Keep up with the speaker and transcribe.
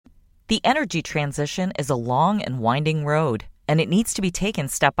The energy transition is a long and winding road, and it needs to be taken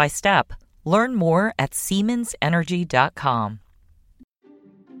step by step. Learn more at SiemensEnergy.com.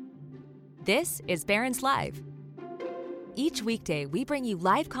 This is Barron's Live. Each weekday, we bring you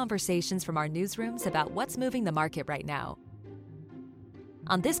live conversations from our newsrooms about what's moving the market right now.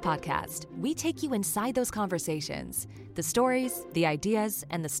 On this podcast, we take you inside those conversations, the stories, the ideas,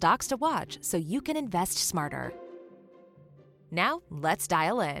 and the stocks to watch so you can invest smarter. Now, let's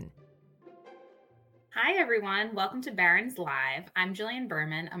dial in. Hi, everyone. Welcome to Barron's Live. I'm Jillian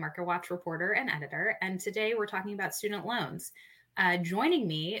Berman, a MarketWatch reporter and editor, and today we're talking about student loans. Joining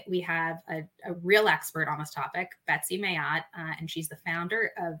me, we have a real expert on this topic, Betsy Mayotte, and she's the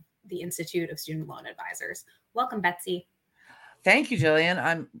founder of the Institute of Student Loan Advisors. Welcome, Betsy. Thank you, Jillian.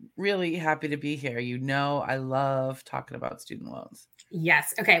 I'm really happy to be here. You know, I love talking about student loans.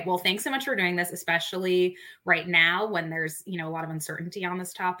 Yes. Okay. Well, thanks so much for doing this, especially right now when there's, a lot of uncertainty on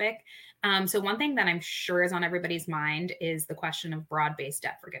this topic. So one thing that I'm sure is on everybody's mind is the question of broad-based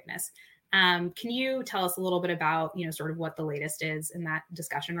debt forgiveness. Can you tell us a little bit about, sort of what the latest is in that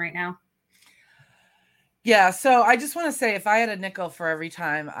discussion right now? Yeah. So I just want to say, if I had a nickel for every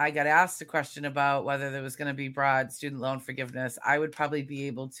time I got asked a question about whether there was going to be broad student loan forgiveness, I would probably be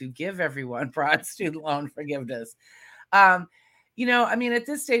able to give everyone broad student loan forgiveness. At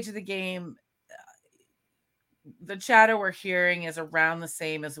this stage of the game, the chatter we're hearing is around the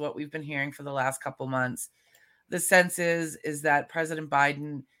same as what we've been hearing for the last couple months. The sense is that President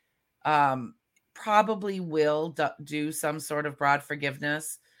Biden probably will do some sort of broad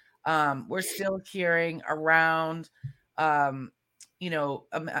forgiveness. We're still hearing around, 10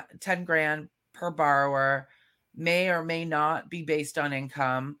 grand per borrower, may or may not be based on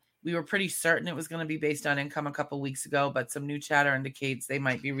income. We were pretty certain it was going to be based on income a couple weeks ago, but some new chatter indicates they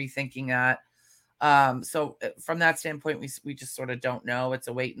might be rethinking that. So from that standpoint, we just sort of don't know. It's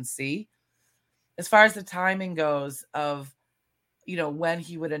a wait and see. As far as the timing goes of, when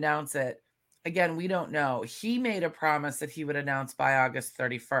he would announce it, again, we don't know. He made a promise that he would announce by August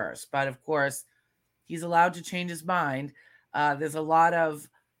 31st, but of course, he's allowed to change his mind. There's a lot of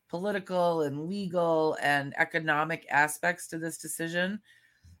political and legal and economic aspects to this decision.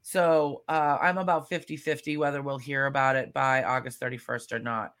 So I'm about 50-50 whether we'll hear about it by August 31st or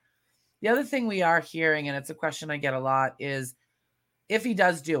not. The other thing we are hearing, and it's a question I get a lot, is if he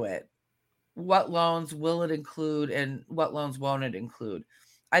does do it, what loans will it include and what loans won't it include?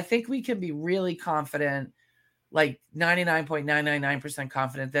 I think we can be really confident, like 99.999%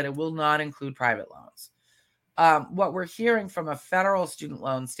 confident, that it will not include private loans. What we're hearing from a federal student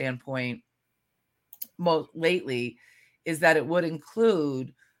loan standpoint lately is that it would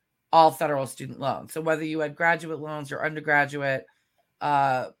include all federal student loans. So whether you had graduate loans or undergraduate,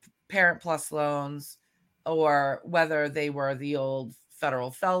 Parent Plus loans, or whether they were the old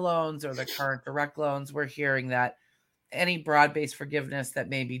federal FFEL loans or the current direct loans, we're hearing that any broad-based forgiveness that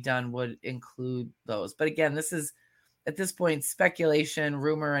may be done would include those. But again, this is, at this point, speculation,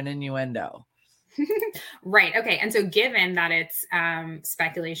 rumor, and innuendo. Right. Okay. And so given that it's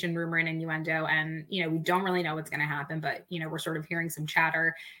speculation, rumor, and innuendo, and, we don't really know what's going to happen, but, we're sort of hearing some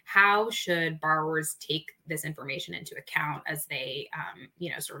chatter, how should borrowers take this information into account as they,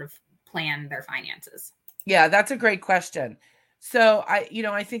 sort of plan their finances? Yeah, that's a great question. So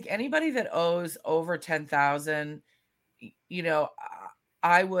I think anybody that owes over $10,000,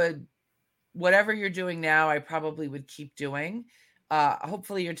 I would, whatever you're doing now, I probably would keep doing.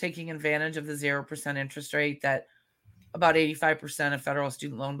 Hopefully you're taking advantage of the 0% interest rate that about 85% of federal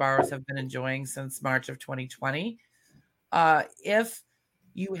student loan borrowers have been enjoying since March of 2020. If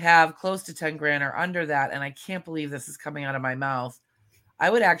you have close to 10 grand or under that, and I can't believe this is coming out of my mouth, I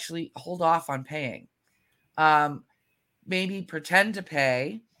would actually hold off on paying. Maybe pretend to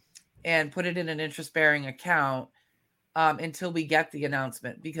pay and put it in an interest-bearing account until we get the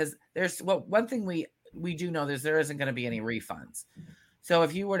announcement, because there's one thing we do know there isn't going to be any refunds. So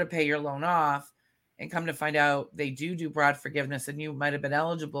if you were to pay your loan off and come to find out they do broad forgiveness and you might have been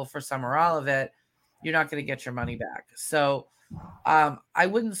eligible for some or all of it, you're not going to get your money back. So I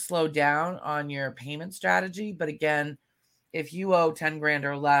wouldn't slow down on your payment strategy. But again, if you owe 10 grand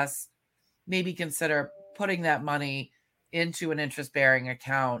or less, maybe consider putting that money into an interest-bearing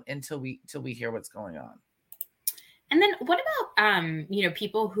account until we hear what's going on. And then what about,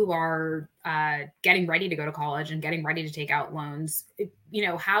 people who are getting ready to go to college and getting ready to take out loans?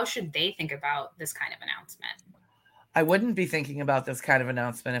 How should they think about this kind of announcement? I wouldn't be thinking about this kind of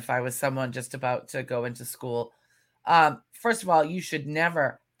announcement if I was someone just about to go into school. First of all, you should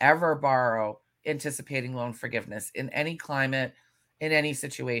never, ever borrow anticipating loan forgiveness in any climate, in any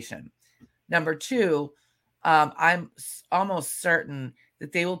situation. Number two, I'm almost certain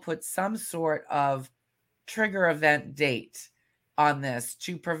that they will put some sort of trigger event date on this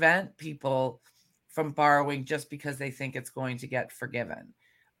to prevent people from borrowing just because they think it's going to get forgiven.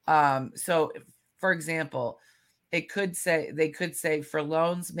 So, for example, they could say for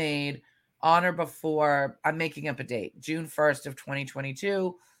loans made on or before, I'm making up a date, June 1st of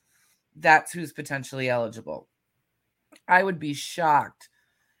 2022, that's who's potentially eligible. I would be shocked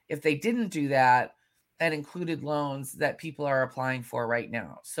if they didn't do that and included loans that people are applying for right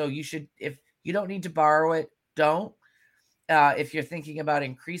now. So you should, if you don't need to borrow it, don't. If you're thinking about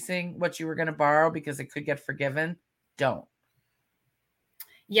increasing what you were going to borrow because it could get forgiven, don't.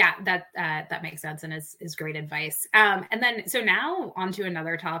 Yeah, that makes sense and is great advice. And then, so now on to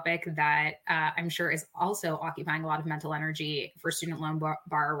another topic that I'm sure is also occupying a lot of mental energy for student loan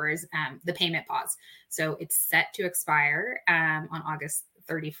borrowers, the payment pause. So it's set to expire on August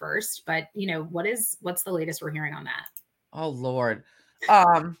 31st. But, what's the latest we're hearing on that? Oh, Lord.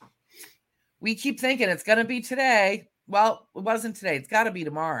 We keep thinking it's going to be today. Well, it wasn't today. It's got to be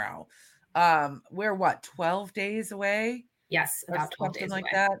tomorrow. We're 12 days away? Yes, about 12 days like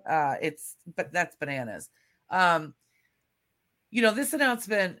away. that. But that's bananas. This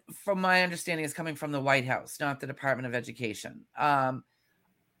announcement, from my understanding, is coming from the White House, not the Department of Education.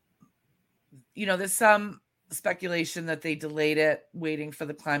 There's some speculation that they delayed it, waiting for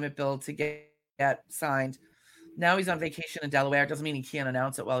the climate bill to get signed. Now he's on vacation in Delaware. It doesn't mean he can't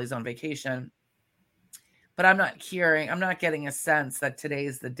announce it while he's on vacation. But I'm not getting a sense that today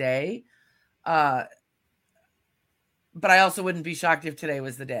is the day. But I also wouldn't be shocked if today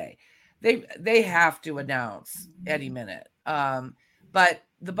was the day. They have to announce any minute. But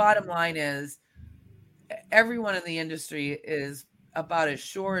the bottom line is everyone in the industry is about as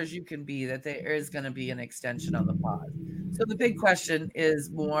sure as you can be that there is going to be an extension on the pause. So the big question is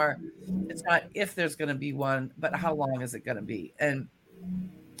more, it's not if there's going to be one, but how long is it going to be? And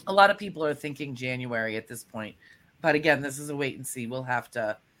a lot of people are thinking January at this point. But again, this is a wait and see. We'll have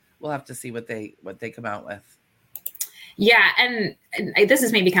to see what they come out with. Yeah. And this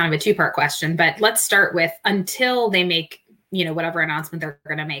is maybe kind of a two-part question, but let's start with, until they make, whatever announcement they're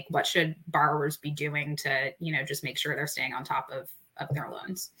going to make, what should borrowers be doing to, just make sure they're staying on top of their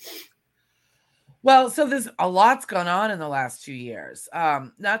loans? Well, so there's a lot's gone on in the last 2 years.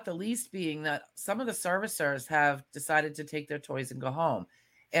 Not the least being that some of the servicers have decided to take their toys and go home.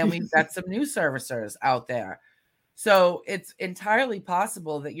 And we've got some new servicers out there. So it's entirely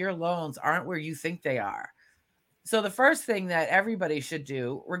possible that your loans aren't where you think they are. So the first thing that everybody should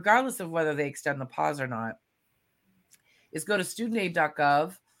do, regardless of whether they extend the pause or not, is go to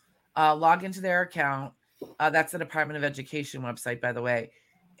studentaid.gov, log into their account. That's the Department of Education website, by the way,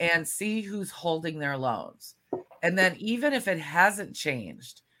 and see who's holding their loans. And then even if it hasn't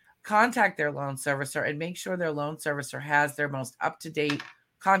changed, contact their loan servicer and make sure their loan servicer has their most up-to-date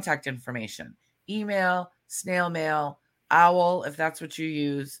contact information. Email, snail mail, OWL, if that's what you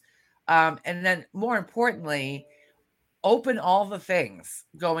use. And then more importantly, open all the things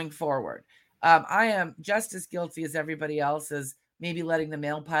going forward. I am just as guilty as everybody else as maybe letting the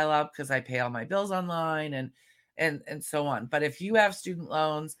mail pile up because I pay all my bills online and so on. But if you have student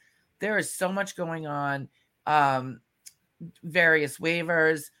loans, there is so much going on, various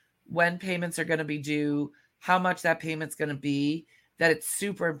waivers, when payments are going to be due, how much that payment's going to be, that it's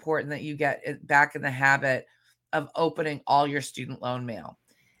super important that you get back in the habit of opening all your student loan mail.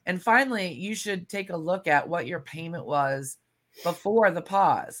 And finally, you should take a look at what your payment was before the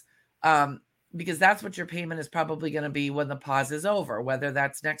pause, because that's what your payment is probably going to be when the pause is over, whether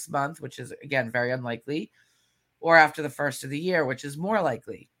that's next month, which is, again, very unlikely, or after the first of the year, which is more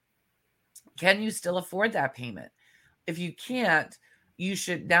likely. Can you still afford that payment? If you can't,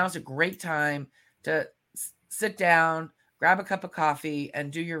 now's a great time to sit down, grab a cup of coffee,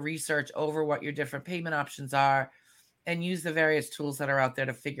 and do your research over what your different payment options are, and use the various tools that are out there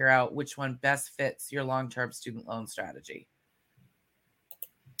to figure out which one best fits your long-term student loan strategy.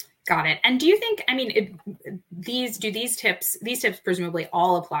 Got it. And do you think, these tips presumably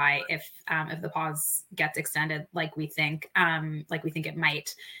all apply if the pause gets extended, like we think it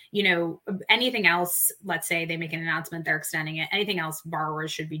might, anything else, let's say they make an announcement, they're extending it, anything else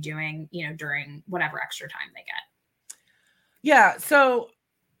borrowers should be doing, during whatever extra time they get? Yeah. So,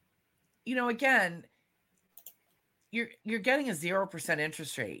 again, you're getting a 0%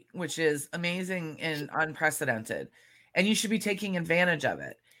 interest rate, which is amazing and unprecedented, and you should be taking advantage of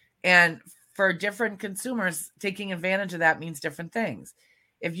it. And for different consumers, taking advantage of that means different things.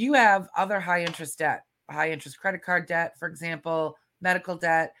 If you have other high interest credit card debt, for example, medical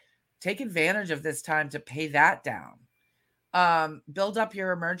debt, take advantage of this time to pay that down. Build up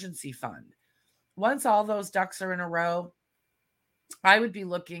your emergency fund. Once all those ducks are in a row, I would be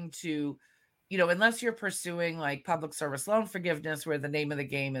looking to, unless you're pursuing like public service loan forgiveness, where the name of the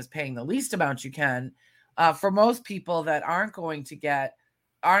game is paying the least amount you can, for most people that aren't going to get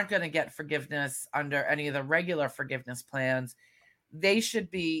forgiveness under any of the regular forgiveness plans, they should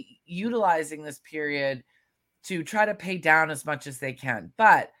be utilizing this period to try to pay down as much as they can.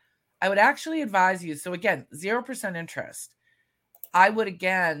 But I would actually advise you, so again, 0% interest. I would,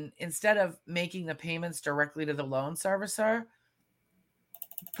 again, instead of making the payments directly to the loan servicer,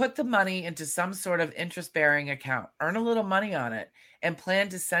 put the money into some sort of interest-bearing account, earn a little money on it, and plan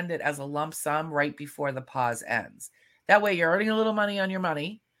to send it as a lump sum right before the pause ends. That way you're earning a little money on your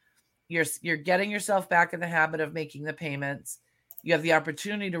money. You're getting yourself back in the habit of making the payments. You have the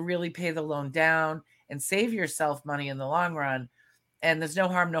opportunity to really pay the loan down and save yourself money in the long run. And there's no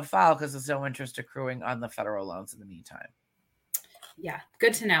harm, no foul, because there's no interest accruing on the federal loans in the meantime. Yeah,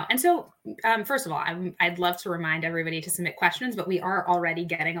 good to know. And so, first of all, I'd love to remind everybody to submit questions, but we are already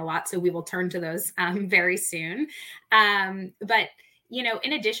getting a lot, so we will turn to those very soon. But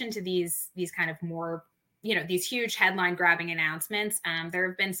in addition to these kind of more, these huge headline grabbing announcements, there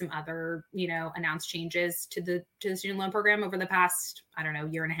have been some other, announced changes to the student loan program over the past,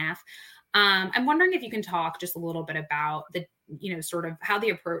 year and a half. I'm wondering if you can talk just a little bit about the, sort of how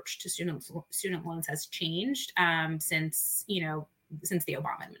the approach to student loans has changed since the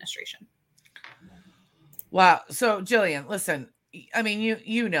Obama administration. Wow. So Jillian, listen, I mean,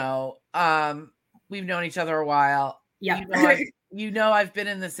 we've known each other a while. Yeah. I've been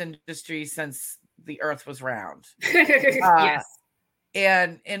in this industry since the earth was round. Yes.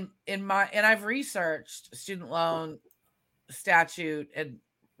 And I've researched student loan statute and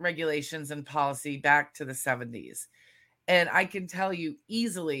regulations and policy back to the 70s. And I can tell you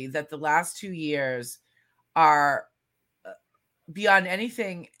easily that the last 2 years are beyond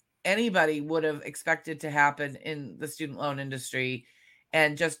anything anybody would have expected to happen in the student loan industry,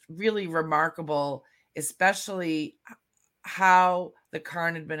 and just really remarkable, especially how the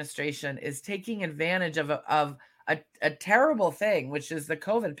current administration is taking advantage of a terrible thing, which is the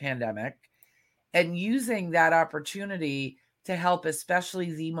COVID pandemic, and using that opportunity to help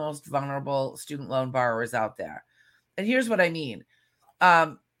especially the most vulnerable student loan borrowers out there. And here's what I mean.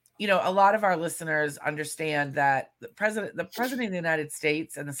 A lot of our listeners understand that the president of the United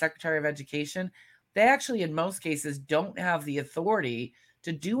States and the Secretary of Education, they actually, in most cases, don't have the authority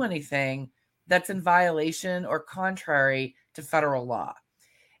to do anything that's in violation or contrary to federal law.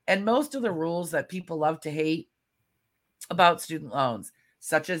 And most of the rules that people love to hate about student loans,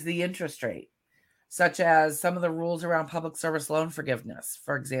 such as the interest rate, such as some of the rules around public service loan forgiveness,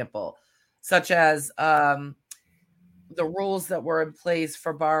 for example, such as the rules that were in place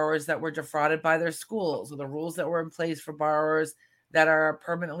for borrowers that were defrauded by their schools, or the rules that were in place for borrowers that are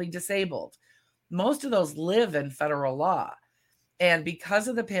permanently disabled. Most of those live in federal law. And because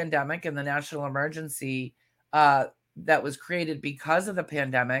of the pandemic and the national emergency that was created because of the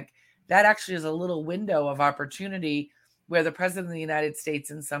pandemic, that actually is a little window of opportunity where the president of the United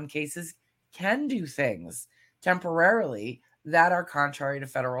States, in some cases, can do things temporarily that are contrary to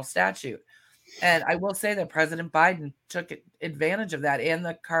federal statute. And I will say that President Biden took advantage of that, and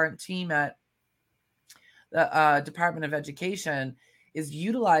the current team at the Department of Education is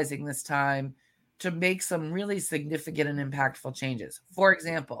utilizing this time to make some really significant and impactful changes. For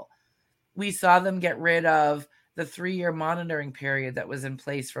example, we saw them get rid of the 3-year monitoring period that was in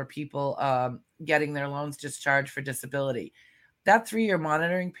place for people getting their loans discharged for disability. That 3-year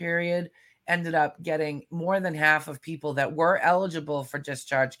monitoring period ended up getting more than half of people that were eligible for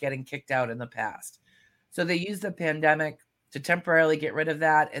discharge getting kicked out in the past. So they used the pandemic to temporarily get rid of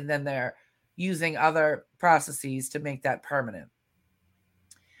that, and then they're using other processes to make that permanent.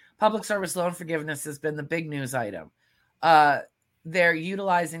 Public service loan forgiveness has been the big news item. They're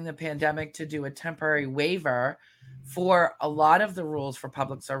utilizing the pandemic to do a temporary waiver for a lot of the rules for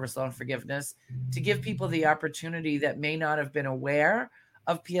public service loan forgiveness, to give people the opportunity that may not have been aware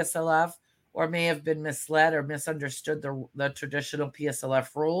of PSLF, or may have been misled or misunderstood the traditional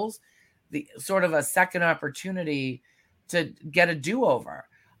PSLF rules, the sort of a second opportunity to get a do-over.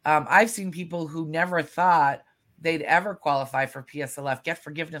 I've seen people who never thought they'd ever qualify for PSLF get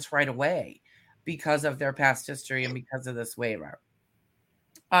forgiveness right away because of their past history and because of this waiver.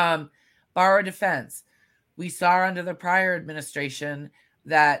 Borrower defense. We saw under the prior administration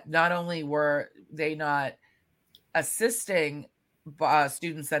that not only were they not assisting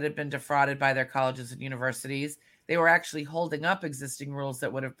students that had been defrauded by their colleges and universities, they were actually holding up existing rules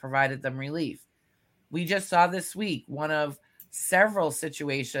that would have provided them relief. We just saw this week one of several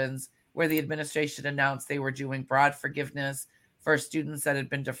situations where the administration announced they were doing broad forgiveness for students that had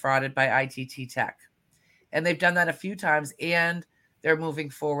been defrauded by ITT Tech. And they've done that a few times, and they're moving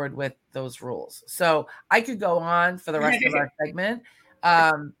forward with those rules. So I could go on for the rest of our segment.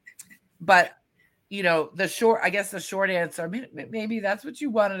 But the short answer, maybe that's what you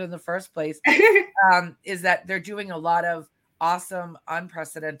wanted in the first place, is that they're doing a lot of awesome,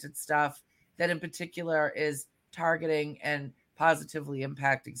 unprecedented stuff that in particular is targeting and positively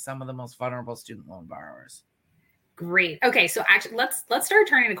impacting some of the most vulnerable student loan borrowers. Great. Okay, so actually, let's start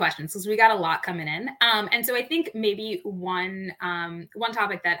turning to questions because we got a lot coming in. And so I think maybe one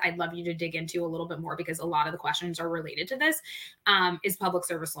topic that I'd love you to dig into a little bit more, because a lot of the questions are related to this, is public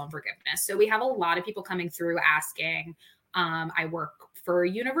service loan forgiveness. So we have a lot of people coming through asking, I work for a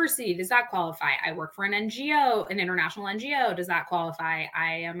university, does that qualify? I work for an NGO, an international NGO, does that qualify?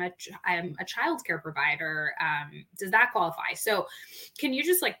 I am a childcare provider, does that qualify? So can you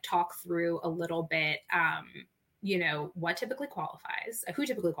just talk through a little bit, what typically qualifies, who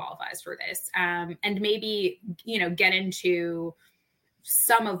typically qualifies for this, and maybe, get into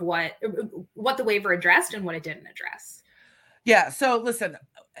some of what the waiver addressed and what it didn't address. Yeah. So listen,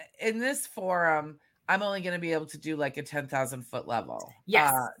 in this forum, I'm only going to be able to do a 10,000 foot level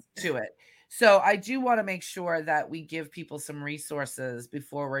to it. So I do want to make sure that we give people some resources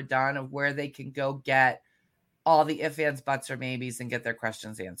before we're done of where they can go get all the ifs, ands, buts, or maybes and get their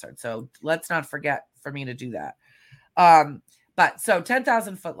questions answered. So let's not forget for me to do that. But so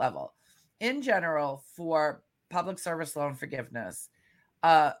 10,000 foot level in general for public service loan forgiveness,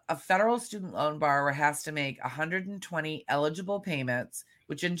 a federal student loan borrower has to make 120 eligible payments,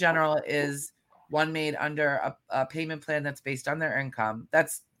 which in general is one made under a payment plan that's based on their income.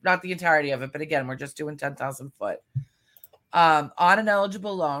 That's not the entirety of it, but again, we're just doing 10,000 foot on an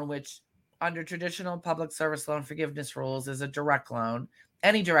eligible loan, which under traditional public service loan forgiveness rules is a direct loan,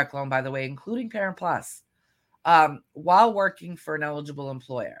 any direct loan, by the way, including Parent Plus, while working for an eligible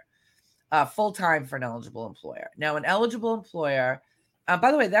employer, full-time for an eligible employer. Now, an eligible employer, by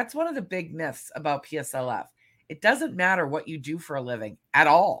the way, that's one of the big myths about PSLF. It doesn't matter what you do for a living at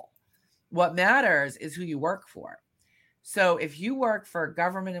all. What matters is who you work for. So if you work for a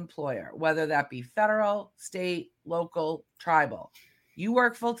government employer, whether that be federal, state, local, tribal, you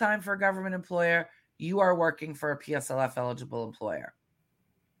work full-time for a government employer, you are working for a PSLF eligible employer.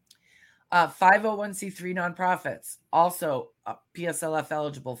 501c3 nonprofits, also PSLF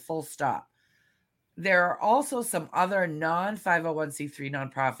eligible, full stop. There are also some other non-501c3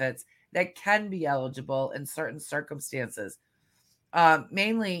 nonprofits that can be eligible in certain circumstances,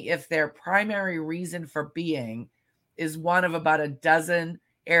 mainly if their primary reason for being is one of about a dozen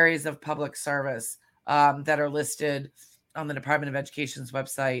areas of public service that are listed on the Department of Education's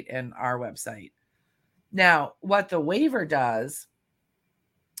website and our website. Now, what the waiver does,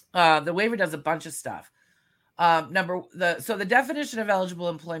 a bunch of stuff. So the definition of eligible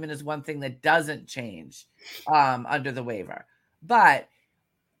employment is one thing that doesn't change under the waiver, but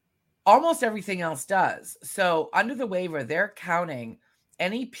almost everything else does. So under the waiver, they're counting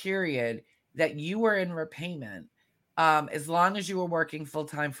any period that you were in repayment as long as you were working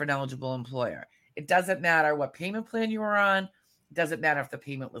full-time for an eligible employer. It doesn't matter what payment plan you were on. It doesn't matter if the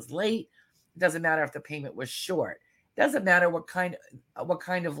payment was late. It doesn't matter if the payment was short. It doesn't matter what kind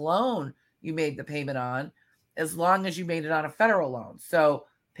of loan you made the payment on, as long as you made it on a federal loan. So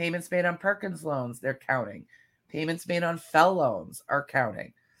payments made on Perkins loans, they're counting. Payments made on FFEL loans are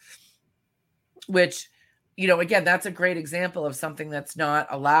counting. Which, again, that's a great example of something that's not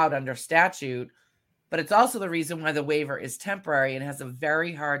allowed under statute, but it's also the reason why the waiver is temporary and has a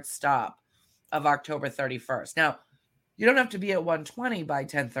very hard stop of October 31st. Now, you don't have to be at 120 by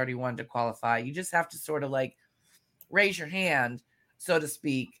 10/31 to qualify. You just have to sort of raise your hand, so to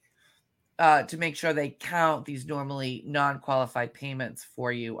speak, to make sure they count these normally non-qualified payments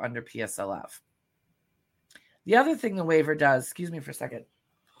for you under PSLF. The other thing the waiver does, excuse me for a second.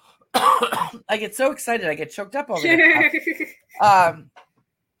 I get so excited, I get choked up over it.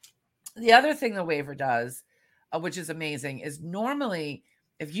 The other thing the waiver does, which is amazing, is normally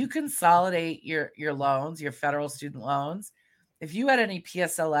if you consolidate your loans, your federal student loans, if you had any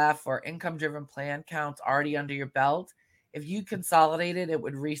PSLF or income-driven plan counts already under your belt, if you consolidated, it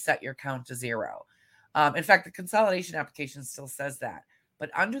would reset your count to 0. In fact, the consolidation application still says that. But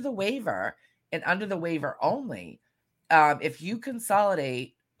under the waiver, and under the waiver only, if you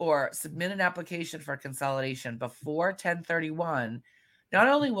consolidate or submit an application for consolidation before 10/31, not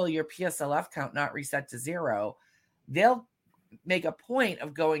only will your PSLF count not reset to 0, they'll make a point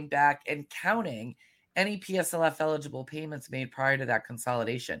of going back and counting any PSLF eligible payments made prior to that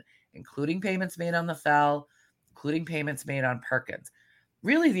consolidation, including payments made on the FFEL, including payments made on Perkins.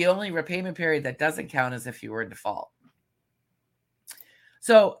 Really, the only repayment period that doesn't count is if you were in default.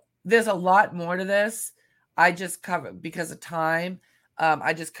 So there's a lot more to this. I just covered, because of time,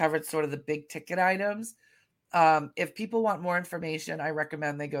 I just covered sort of the big ticket items. If people want more information, I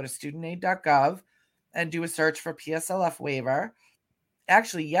recommend they go to studentaid.gov and do a search for PSLF waiver.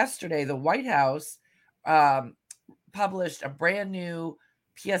 Actually, yesterday, the White House published a brand new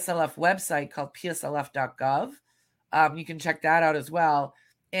PSLF website called pslf.gov. You can check that out as well.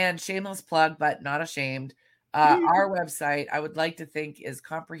 And shameless plug, but not ashamed. Our website, I would like to think, is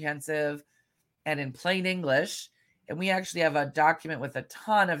comprehensive and in plain English. And we actually have a document with a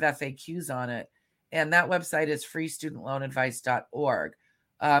ton of FAQs on it. And that website is freestudentloanadvice.org.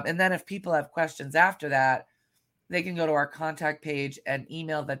 And then if people have questions after that, they can go to our contact page and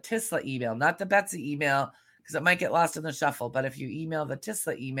email the TISLA email, not the Betsy email, because it might get lost in the shuffle. But if you email the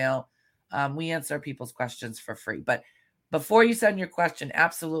TISLA email, we answer people's questions for free. But before you send your question,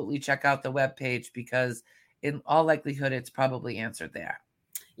 absolutely check out the webpage, because in all likelihood, it's probably answered there.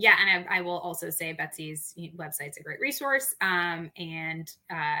 Yeah, and I will also say Betsy's website's a great resource. And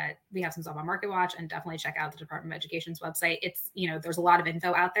we have some stuff on Market Watch, and definitely check out the Department of Education's website. It's, there's a lot of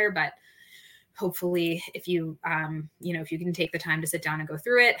info out there, but hopefully if you, if you can take the time to sit down and go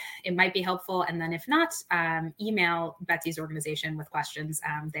through it, it might be helpful. And then if not, email Betsy's organization with questions.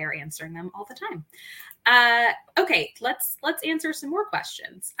 They're answering them all the time. Okay, let's answer some more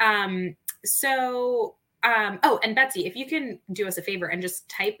questions. And Betsy, if you can do us a favor and just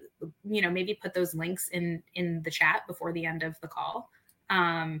type, maybe put those links in the chat before the end of the call,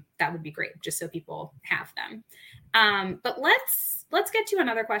 that would be great, just so people have them. But let's get to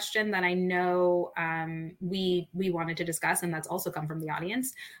another question that I know we wanted to discuss, and that's also come from the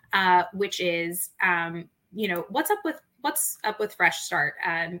audience, which is, what's up with Fresh Start?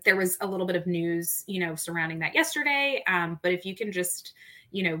 There was a little bit of news, surrounding that yesterday, but if you can just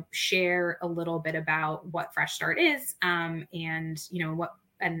share a little bit about what Fresh Start is, and what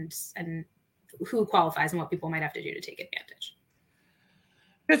and who qualifies and what people might have to do to take advantage.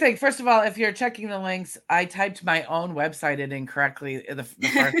 Good thing. First of all, if you're checking the links, I typed my own website in incorrectly the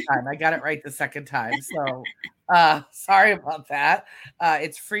first time. I got it right the second time. So sorry about that.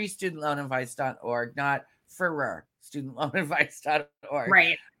 It's freestudentloanadvice.org, not studentloanadvice.org.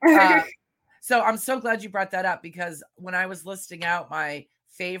 Right. So I'm so glad you brought that up, because when I was listing out my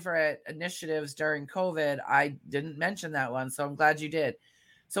favorite initiatives during COVID, I didn't mention that one. So I'm glad you did.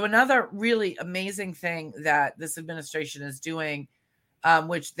 So another really amazing thing that this administration is doing,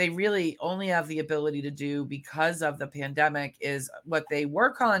 which they really only have the ability to do because of the pandemic, is what they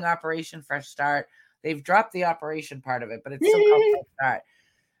were calling Operation Fresh Start. They've dropped the operation part of it, but it's still called Fresh Start.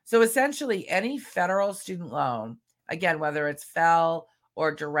 So essentially, any federal student loan, again, whether it's FFEL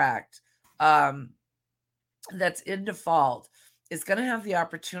or direct, that's in default, is going to have the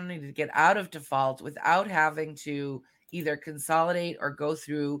opportunity to get out of default without having to either consolidate or go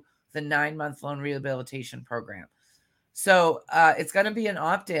through the 9-month loan rehabilitation program. So it's going to be an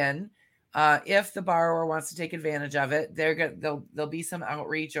opt-in. If the borrower wants to take advantage of it, there'll be some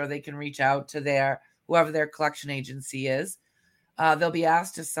outreach, or they can reach out to whoever their collection agency is. They'll be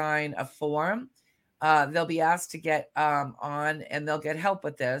asked to sign a form. They'll be asked to get on, and they'll get help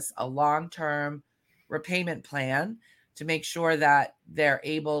with this, a long-term repayment plan to make sure that they're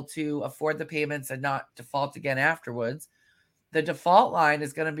able to afford the payments and not default again afterwards. The default line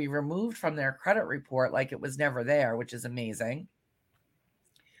is going to be removed from their credit report like it was never there, which is amazing.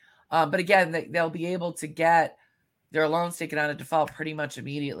 But again, they'll be able to get their loans taken out of default pretty much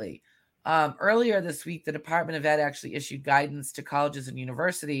immediately. Earlier this week, the Department of Ed actually issued guidance to colleges and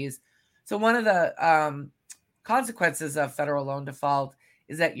universities. So one of the consequences of federal loan default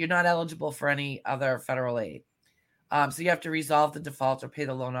is that you're not eligible for any other federal aid. So you have to resolve the default or pay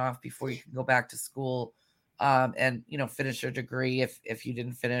the loan off before you can go back to school and finish your degree if you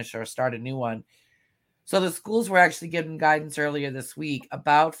didn't finish, or start a new one. So the schools were actually given guidance earlier this week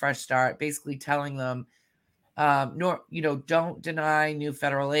about Fresh Start, basically telling them, don't deny new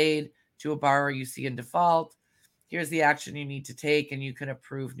federal aid to a borrower you see in default. Here's the action you need to take, and you can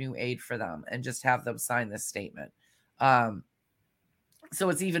approve new aid for them, and just have them sign this statement. So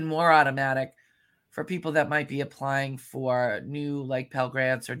it's even more automatic for people that might be applying for new Pell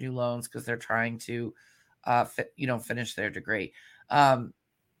Grants or new loans because they're trying to, finish their degree.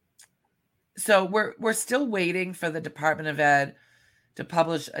 So we're still waiting for the Department of Ed to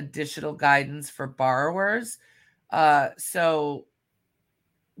publish additional guidance for borrowers. So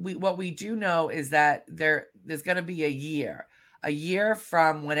what we do know is that there's going to be a year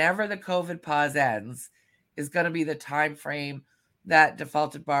from whenever the COVID pause ends is going to be the time frame that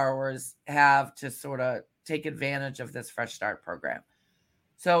defaulted borrowers have to sort of take advantage of this Fresh Start program.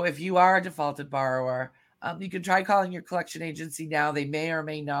 So if you are a defaulted borrower, you can try calling your collection agency now. They may or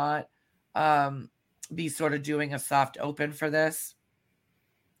may not be sort of doing a soft open for this.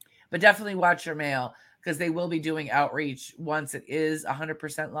 But definitely watch your mail, because they will be doing outreach once it is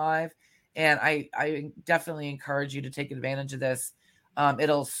 100% live. And I definitely encourage you to take advantage of this.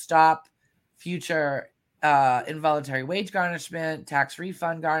 It'll stop future involuntary wage garnishment, tax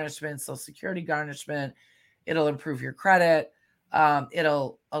refund garnishment, Social Security garnishment. It'll improve your credit.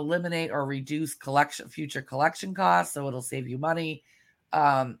 It'll eliminate or reduce future collection costs, so it'll save you money.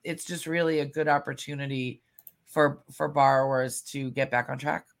 It's just really a good opportunity for borrowers to get back on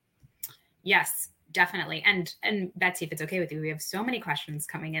track. Yes, definitely. And Betsy, if it's okay with you, we have so many questions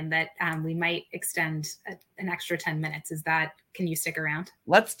coming in that we might extend an extra 10 minutes. Can you stick around?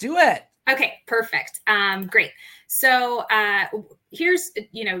 Let's do it. Okay, perfect. Great. So here's,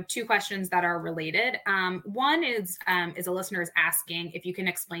 two questions that are related. One is a listener is asking if you can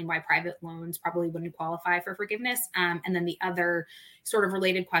explain why private loans probably wouldn't qualify for forgiveness. And then the other sort of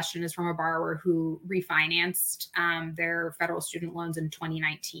related question is from a borrower who refinanced their federal student loans in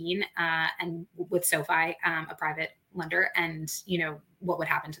 2019 and with SoFi, a private lender, and, what would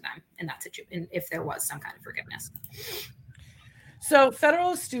happen to them in that situation if there was some kind of forgiveness. So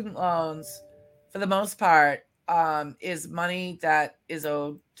federal student loans, for the most part, is money that is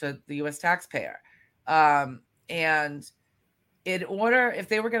owed to the U.S. taxpayer. And if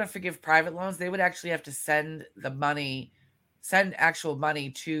they were going to forgive private loans, they would actually have to send actual money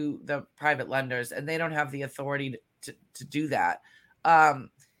to the private lenders, and they don't have the authority to do that.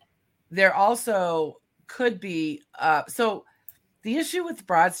 There also could be, so the issue with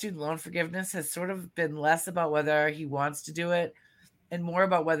broad student loan forgiveness has sort of been less about whether he wants to do it and more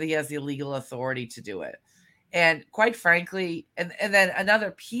about whether he has the legal authority to do it. And quite frankly, and then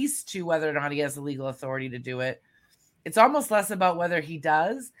another piece to whether or not he has the legal authority to do it, it's almost less about whether he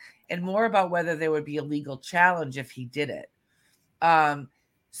does and more about whether there would be a legal challenge if he did it.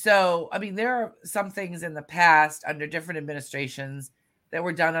 So, I mean, there are some things in the past under different administrations that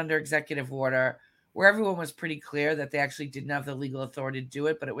were done under executive order where everyone was pretty clear that they actually didn't have the legal authority to do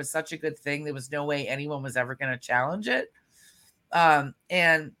it, but it was such a good thing. There was no way anyone was ever going to challenge it. And,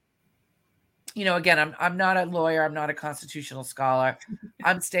 again, I'm not a lawyer. I'm not a constitutional scholar.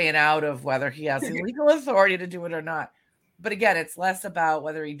 I'm staying out of whether he has the legal authority to do it or not. But again, it's less about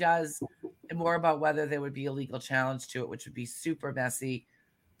whether he does and more about whether there would be a legal challenge to it, which would be super messy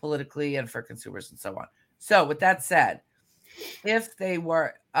politically and for consumers and so on. So with that said, if they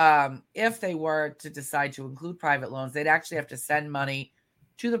were to decide to include private loans, they'd actually have to send money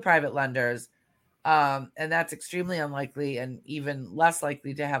to the private lenders. And that's extremely unlikely and even less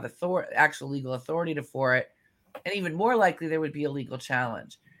likely to have actual legal authority for it. And even more likely there would be a legal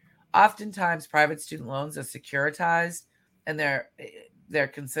challenge. Oftentimes private student loans are securitized and they're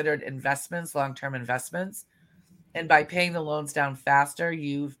considered investments, long-term investments. And by paying the loans down faster,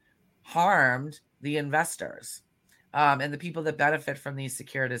 you've harmed the investors and the people that benefit from these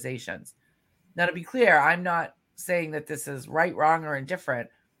securitizations. Now, to be clear, I'm not saying that this is right, wrong, or indifferent.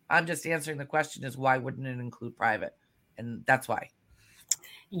 I'm just answering the question is why wouldn't it include private? And that's why.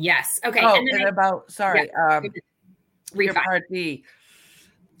 Yes. Okay. Oh, and refi. Part B.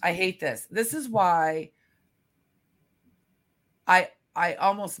 I hate this. This is why I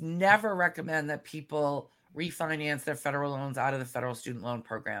almost never recommend that people refinance their federal loans out of the federal student loan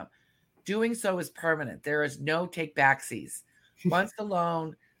program. Doing so is permanent. There is no take backsies. Once the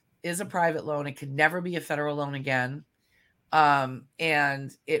loan is a private loan, it can never be a federal loan again. And the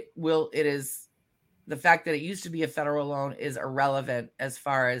fact that it used to be a federal loan is irrelevant as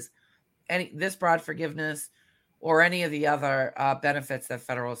far as this broad forgiveness or any of the other benefits that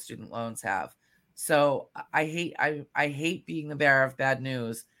federal student loans have. So I hate being the bearer of bad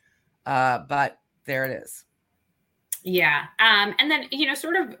news, but there it is. Yeah. And then,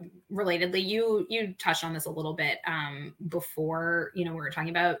 sort of relatedly, you touched on this a little bit before, we were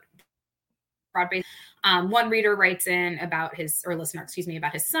talking about broad-based. One reader writes in about his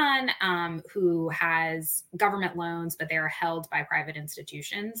son who has government loans, but they are held by private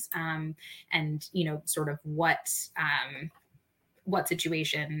institutions. And, sort of what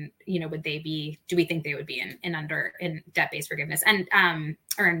situation, would they be, do we think they would be in debt-based forgiveness and,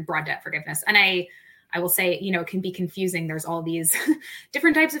 or in broad debt forgiveness? And I will say, it can be confusing. There's all these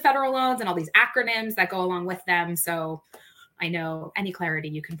different types of federal loans and all these acronyms that go along with them. So I know any clarity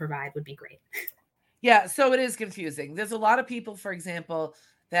you can provide would be great. Yeah, so it is confusing. There's a lot of people, for example,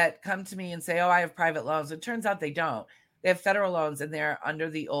 that come to me and say, oh, I have private loans. It turns out they don't. They have federal loans and they're under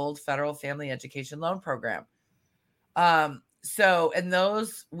the old federal family education loan program. And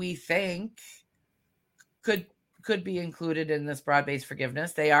those we think could be included in this broad-based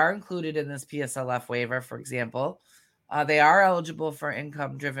forgiveness. They are included in this PSLF waiver, for example. They are eligible for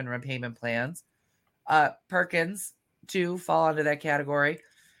income-driven repayment plans. Perkins, too, fall under that category.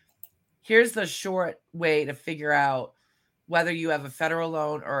 here's the short way to figure out whether you have a federal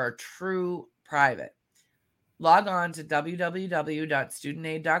loan or a true private. Log on to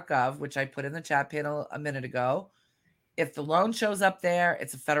www.studentaid.gov, which I put in the chat panel a minute ago. If the loan shows up there,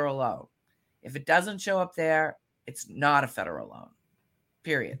 it's a federal loan. If it doesn't show up there, it's not a federal loan,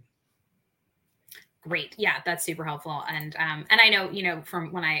 period. Great. Yeah, that's super helpful. And I know,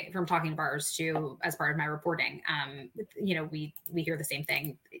 from talking to borrowers too, as part of my reporting, we hear the same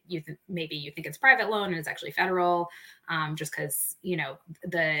thing. Maybe you think it's private loan and it's actually federal, just because,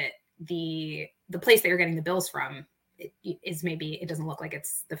 the place that you're getting the bills from is maybe, it doesn't look like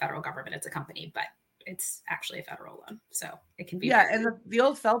it's the federal government, it's a company, but it's actually a federal loan. So it can be. Yeah. And the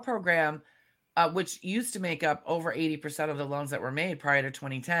old FFEL program, which used to make up over 80% of the loans that were made prior to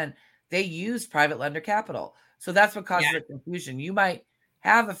 2010, they used private lender capital. So that's what causes the confusion. You might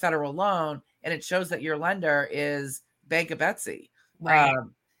have a federal loan and it shows that your lender is Bank of Betsy. Right.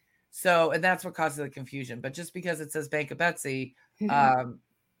 And that's what causes the confusion. But just because it says Bank of Betsy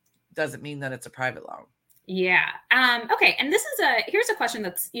doesn't mean that it's a private loan. Yeah. Okay. And here's a question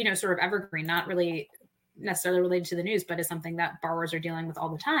that's, sort of evergreen, not really necessarily related to the news, but is something that borrowers are dealing with all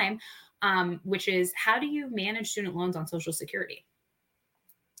the time, which is, how do you manage student loans on Social Security?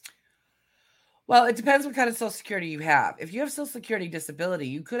 Well, it depends what kind of Social Security you have. If you have Social Security disability,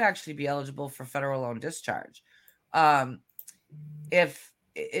 you could actually be eligible for federal loan discharge. If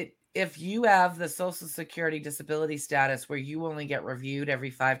you have the Social Security disability status where you only get reviewed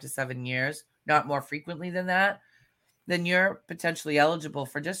every 5 to 7 years, not more frequently than that, then you're potentially eligible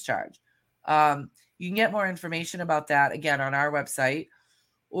for discharge. You can get more information about that, again, on our website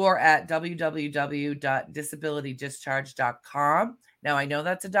or at www.disabilitydischarge.com. Now, I know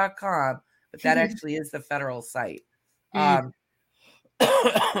that's a .com, but that actually is the federal site.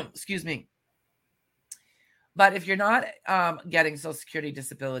 Excuse me. But if you're not getting Social Security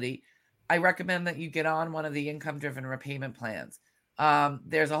disability, I recommend that you get on one of the income-driven repayment plans.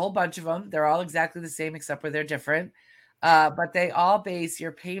 There's a whole bunch of them. They're all exactly the same, except where they're different. But they all base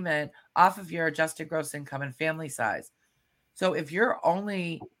your payment off of your adjusted gross income and family size. So if your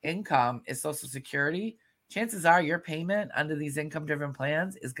only income is Social Security, chances are your payment under these income-driven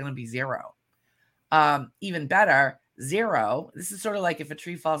plans is going to be zero. Even better, zero. This is sort of like if a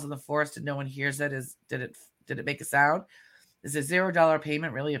tree falls in the forest and no one hears it. Did it make a sound? Is a $0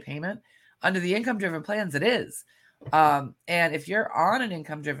 payment really a payment? Under the income-driven plans, it is. And if you're on an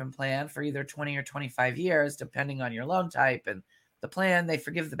income-driven plan for either 20 or 25 years, depending on your loan type and the plan, they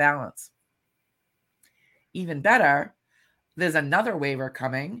forgive the balance. Even better, there's another waiver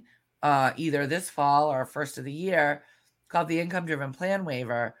coming either this fall or first of the year called the income-driven plan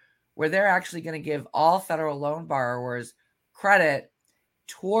waiver, where they're actually going to give all federal loan borrowers credit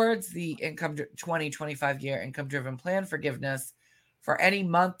towards the 25 year income-driven plan forgiveness for any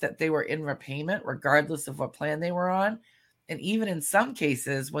month that they were in repayment, regardless of what plan they were on, and even in some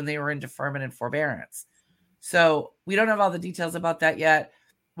cases when they were in deferment and forbearance. So we don't have all the details about that yet.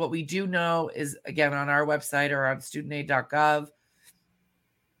 What we do know is, again, on our website or on studentaid.gov.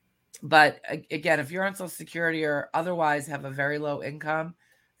 But again, if you're on Social Security or otherwise have a very low income,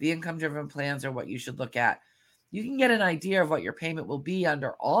 the income-driven plans are what you should look at. You can get an idea of what your payment will be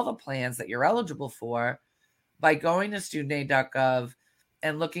under all the plans that you're eligible for by going to studentaid.gov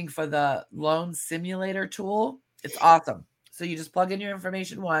and looking for the loan simulator tool. It's awesome. So you just plug in your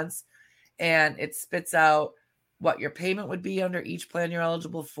information once and it spits out what your payment would be under each plan you're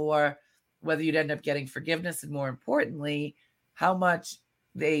eligible for, whether you'd end up getting forgiveness, and more importantly, how much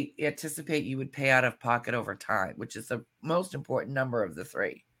they anticipate you would pay out of pocket over time, which is the most important number of the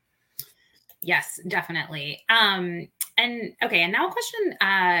three. Yes, definitely. And now a question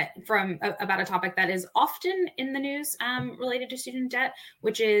about a topic that is often in the news related to student debt,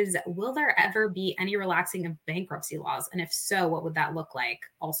 which is, will there ever be any relaxing of bankruptcy laws? And if so, what would that look like?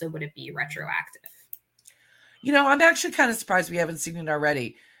 Also, would it be retroactive? I'm actually kind of surprised we haven't seen it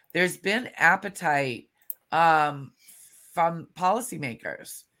already. There's been appetite from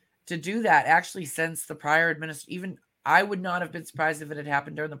policymakers to do that actually since the prior administration. Even I would not have been surprised if it had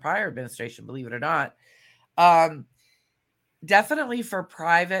happened during the prior administration, believe it or not. Definitely for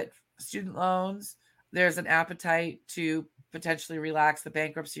private student loans, there's an appetite to potentially relax the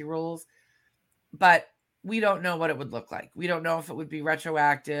bankruptcy rules, but we don't know what it would look like. We don't know if it would be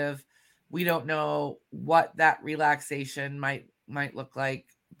retroactive. We don't know what that relaxation might look like,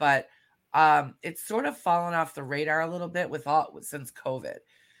 but it's sort of fallen off the radar a little bit since COVID.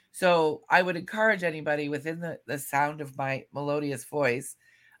 So I would encourage anybody within the sound of my melodious voice,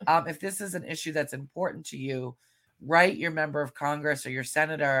 if this is an issue that's important to you, write your member of Congress or your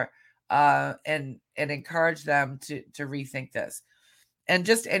senator and encourage them to rethink this. And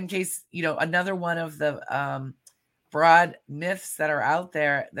just in case, another one of the broad myths that are out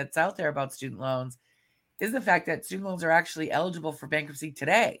there about student loans is the fact that student loans are actually eligible for bankruptcy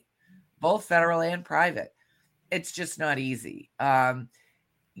today, both federal and private. It's just not easy.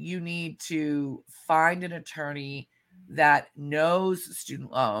 You need to find an attorney that knows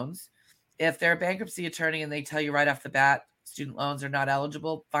student loans. If they're a bankruptcy attorney and they tell you right off the bat, student loans are not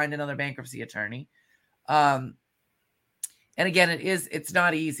eligible, find another bankruptcy attorney. And again, it's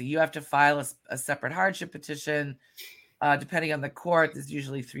not easy. You have to file a separate hardship petition. Depending on the court, there's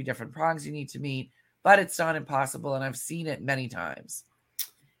usually 3 different prongs you need to meet, but it's not impossible. And I've seen it many times.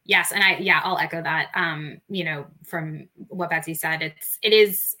 Yes. And I'll echo that. From what Betsy said,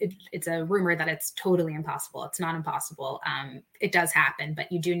 it's a rumor that it's totally impossible. It's not impossible. It does happen,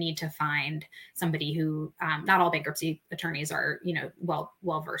 but you do need to find somebody who, not all bankruptcy attorneys are,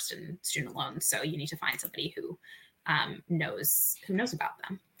 well versed in student loans. So you need to find somebody who knows about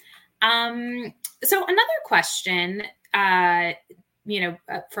them. So another question,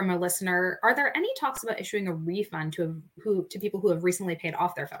 from a listener, are there any talks about issuing a refund to people who have recently paid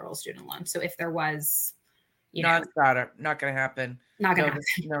off their federal student loan? So if there was, not going to happen. Not going to happen.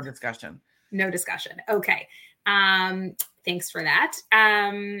 No discussion. No discussion. Okay. Thanks for that.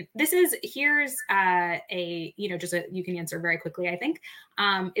 Here's you can answer very quickly, I think.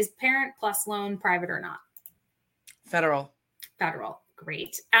 Is Parent Plus loan private or not? Federal.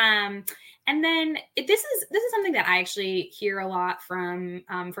 Great. And then this is something that I actually hear a lot from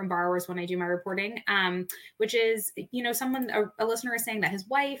borrowers when I do my reporting, which is, a listener is saying that his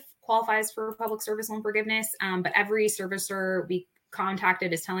wife qualifies for public service loan forgiveness, but every servicer we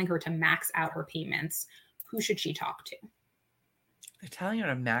contacted is telling her to max out her payments. Who should she talk to? They're telling her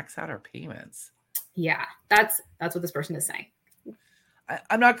to max out her payments. Yeah, that's what this person is saying.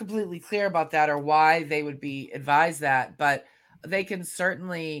 I'm not completely clear about that or why they would be advised that, but they can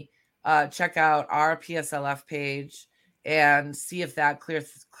certainly check out our PSLF page and see if that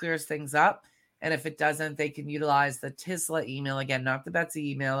clears things up. And if it doesn't, they can utilize the TISLA email, again, not the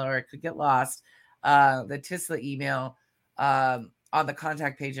Betsy email, or it could get lost, the TISLA email on the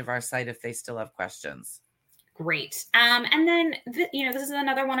contact page of our site if they still have questions. Great. And then, this is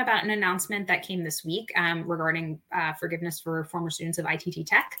another one about an announcement that came this week regarding forgiveness for former students of ITT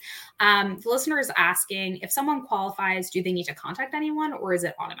Tech. The listener is asking, if someone qualifies, do they need to contact anyone, or is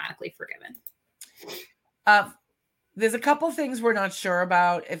it automatically forgiven? There's a couple things we're not sure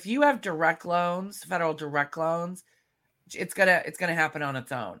about. If you have direct loans, federal direct loans, it's gonna happen on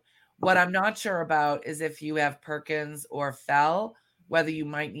its own. What I'm not sure about is if you have Perkins or FFEL, whether you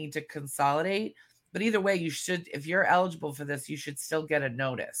might need to consolidate. But either way, if you're eligible for this, you should still get a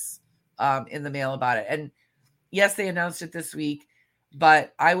notice in the mail about it. And yes, they announced it this week,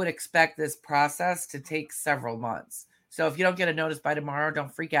 but I would expect this process to take several months. So if you don't get a notice by tomorrow,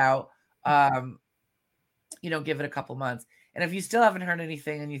 don't freak out. Give it a couple months. And if you still haven't heard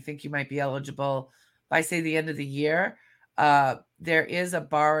anything and you think you might be eligible by, say, the end of the year, there is a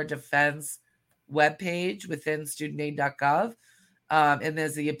borrower defense webpage within studentaid.gov. And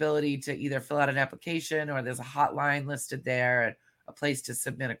there's the ability to either fill out an application, or there's a hotline listed there and a place to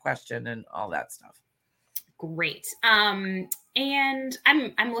submit a question and all that stuff. Great. And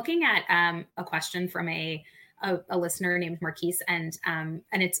I'm looking at a question from a listener named Marquise, and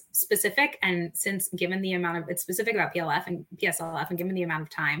it's specific. And since it's specific about PLF and PSLF, and given the amount of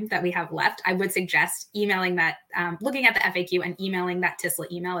time that we have left, I would suggest emailing that, looking at the FAQ and emailing that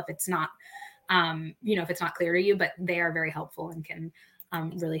TISLA email if it's not clear to you, but they are very helpful and can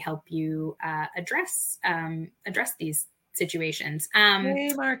really help you address these situations.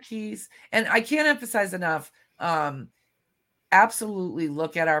 Hey, Marquise. And I can't emphasize enough, absolutely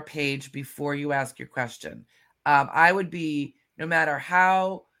look at our page before you ask your question. I would be, no matter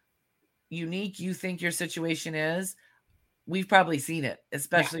how unique you think your situation is, we've probably seen it,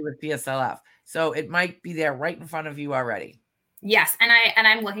 especially with PSLF. So it might be there right in front of you already. Yes. And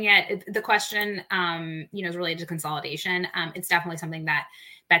I'm looking at the question, is related to consolidation. It's definitely something that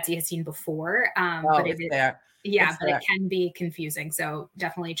Betsy has seen before. But it's there. Yeah, but it can be confusing. So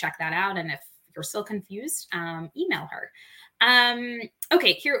definitely check that out. And if you're still confused, email her.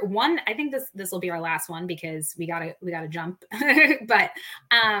 Okay, here one. I think this will be our last one because we gotta jump. But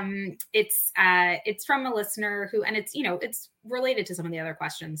it's from a listener who, and it's related to some of the other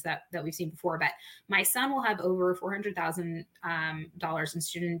questions that we've seen before. But my son will have over $400,000 in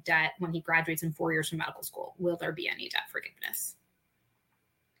student debt when he graduates in 4 years from medical school. Will there be any debt forgiveness?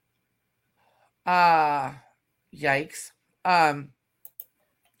 Yikes.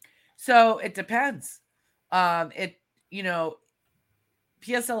 So it depends.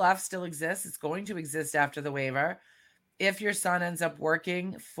 PSLF still exists. It's going to exist after the waiver. if your son ends up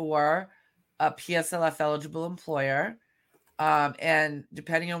working for a PSLF eligible employer, and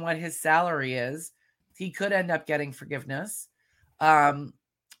depending on what his salary is, he could end up getting forgiveness.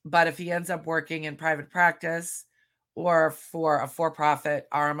 But if he ends up working in private practice or for a for-profit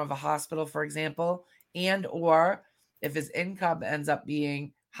arm of a hospital, for example, and or if his income ends up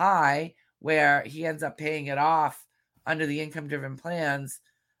being high, where he ends up paying it off under the income-driven plans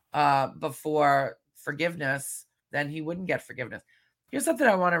before forgiveness, then he wouldn't get forgiveness. Here's something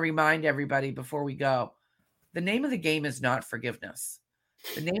I want to remind everybody before we go. The name of the game is not forgiveness.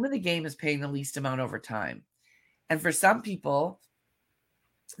 The name of the game is paying the least amount over time. And for some people,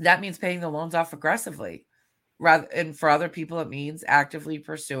 that means paying the loans off aggressively. And for other people, it means actively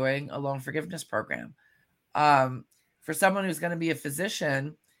pursuing a loan forgiveness program. For someone who's going to be a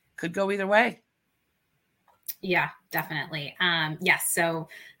physician, could go either way. Yeah, definitely. Yes. So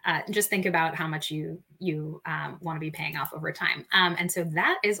just think about how much you want to be paying off over time. And so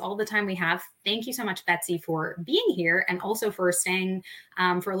that is all the time we have. Thank you so much, Betsy, for being here and also for staying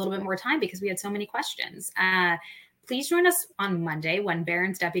for a little bit more time because we had so many questions. Please join us on Monday when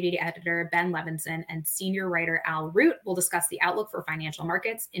Barron's deputy editor Ben Levinson and senior writer Al Root will discuss the outlook for financial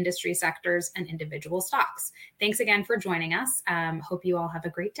markets, industry sectors, and individual stocks. Thanks again for joining us. Hope you all have a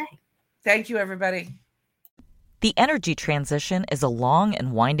great day. Thank you, everybody. The energy transition is a long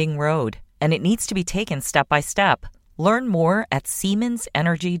and winding road, and it needs to be taken step by step. Learn more at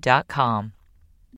SiemensEnergy.com.